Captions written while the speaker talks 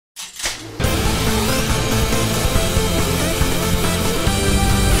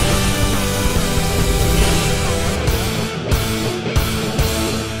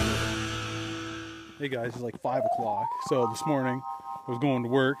guys, it's like 5 o'clock. So this morning I was going to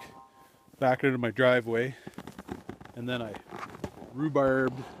work, backed into my driveway, and then I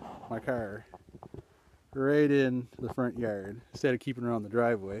rhubarbed my car right in the front yard instead of keeping it on the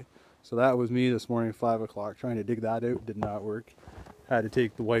driveway. So that was me this morning, 5 o'clock, trying to dig that out. Did not work. Had to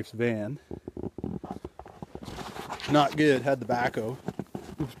take the wife's van. Not good. Had the backhoe.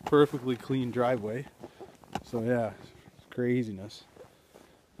 It was perfectly clean driveway. So yeah, it's craziness.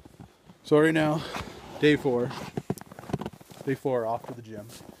 So right now, day four off to the gym.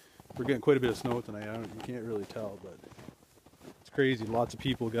 We're getting quite a bit of snow tonight. You can't really tell, but it's crazy. Lots of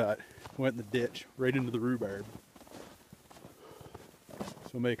people went in the ditch right into the rhubarb.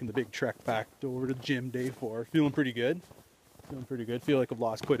 So making the big trek back over to the gym, day 4. Feeling pretty good. Feel like I've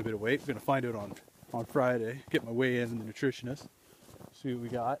lost quite a bit of weight. I'm gonna find out on Friday. Get my weigh in and the nutritionist. See what we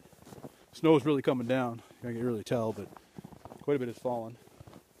got. Snow's really coming down. I can really tell, but quite a bit has fallen.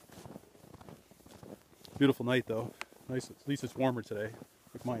 Beautiful night though. Nice. At least it's warmer today.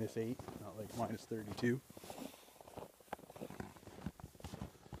 Like -8, not like -32.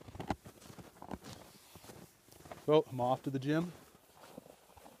 So I'm off to the gym.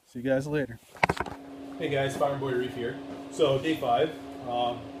 See you guys later. Hey guys, Farm Boy Reef here. So day 5,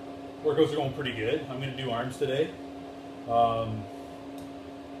 workouts are going pretty good. I'm going to do arms today. So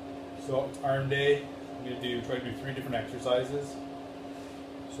it's arm day. I'm going to try to do 3 different exercises.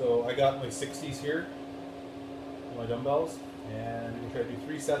 So I got my 60s here, my dumbbells, and I'm going to try to do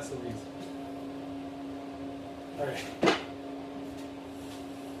 3 sets of these. All right.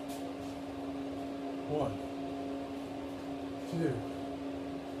 1, 2,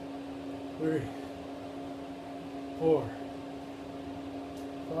 3, 4,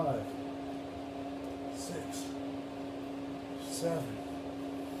 5, 6, 7,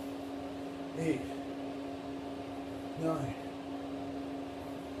 8, 9,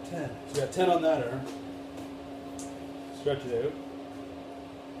 10. So you got 10 on that arm. Stretch it out.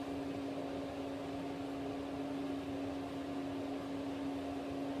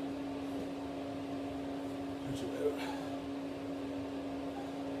 Stretch it out.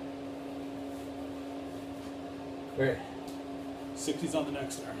 Great. 60s on the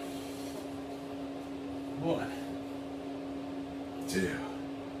next arm. 1, 2,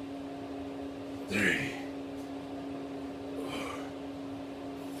 3, 4,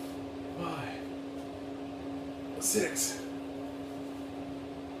 5, 6,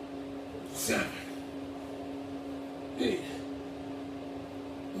 7, 8,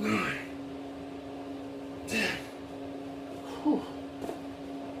 9, 10. Whew.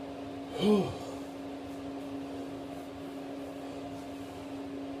 Whew.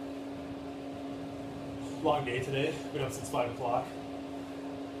 Long day today. Been up since 5 o'clock.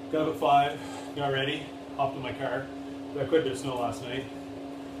 Got up at 5, got ready, hopped in my car. Got quite a bit of snow last night.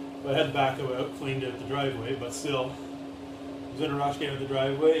 But I had the backhoe out, cleaned out the driveway, but still, I was in a rush getting out the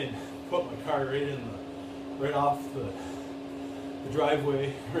driveway and put my car right off the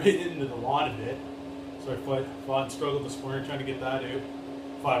driveway, right into the lawn a bit. So I fought and struggled this morning trying to get that out.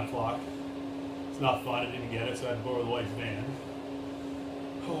 5 o'clock. It's not fun, I didn't get it, so I had to borrow the wife's van.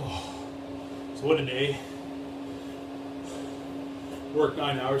 Oh. So what a day. Worked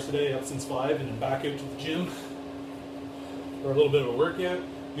 9 hours today, up since 5, and then back out to the gym for a little bit of a workout.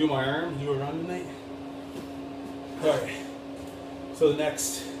 Do my arm, do a run tonight. Alright, so the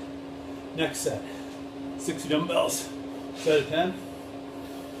next set, 60 dumbbells, set of 10.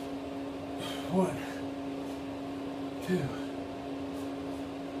 1, 2,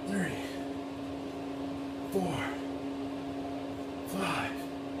 3, 4, 5,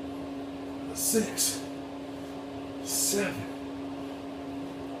 6, 7,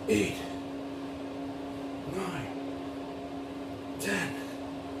 8, 9, 10.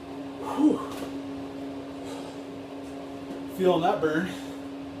 Whew. Feeling that burn.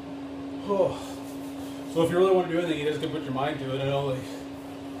 Oh. So if you really want to do anything, you just can put your mind to it. I know, like,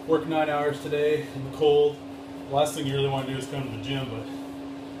 work 9 hours today in the cold. The last thing you really want to do is come to the gym, but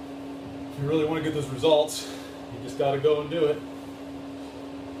if you really want to get those results, you just got to go and do it.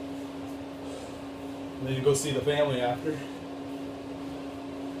 And then you go see the family after.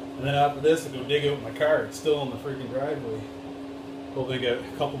 And then after this, I go dig out my car. It's still in the freaking driveway. Hopefully get a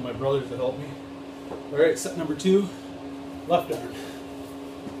couple of my brothers to help me. Alright, set number 2, left arm.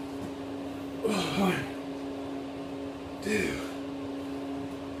 1, 2,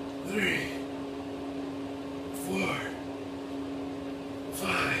 3, 4,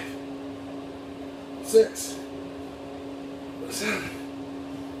 5, 6, 7,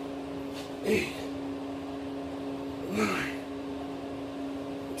 8, 9,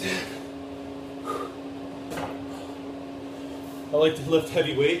 10. I like to lift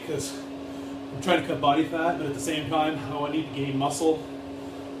heavy weight because I'm trying to cut body fat, but at the same time, I need to gain muscle.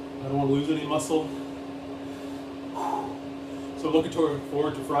 I don't want to lose any muscle. So I'm looking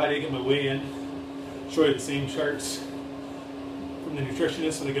forward to Friday, get my weigh in, show you the same charts from the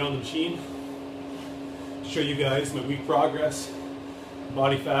nutritionist when I get on the machine. Show you guys my week progress,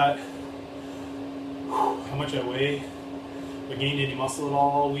 body fat, how much I weigh, if I gained any muscle at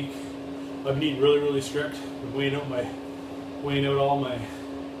all week. I've been eating really strict. I'm weighing out all my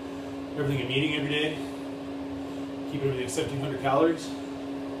everything I'm eating every day. Keep everything at 1,700 calories.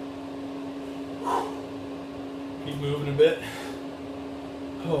 Keep moving a bit.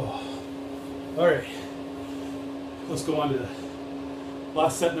 Oh, all right. Let's go on to the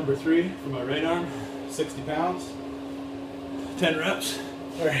last set, number 3 for my right arm. 60 pounds, 10 reps.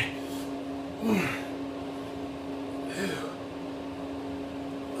 All right. 1, 2,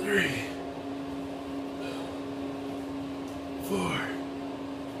 3, 4,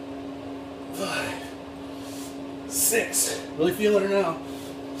 5, 6. Really feeling it now.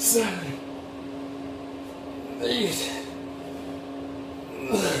 7, 8.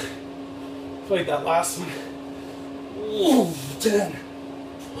 Like that last one. Ooh, 10.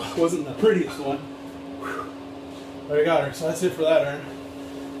 Wasn't the prettiest one. Alright, got her. So that's it for that arm.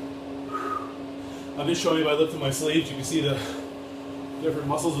 I'm just showing you by lifting my sleeves. You can see the different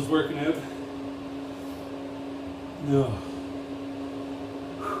muscles it's working out. No.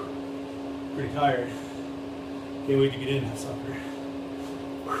 Pretty tired. Can't wait to get in and have supper.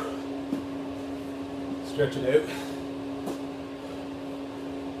 Stretch it out.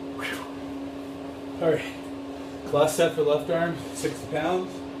 Alright. Last set for left arm, 60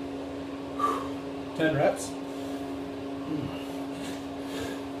 pounds. 10 reps.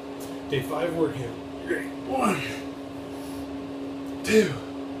 Day 5 workout. Great. 1, 2,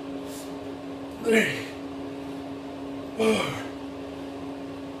 3, 4,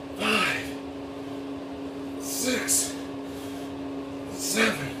 5, 6,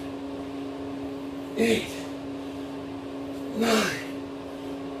 7, 8, 9,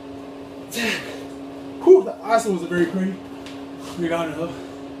 10. Whew, that last one was a very pretty downhill.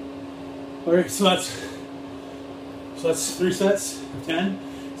 Alright, so that's 3 sets of 10,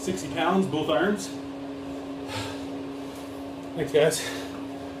 60 pounds, both arms. Thanks, guys.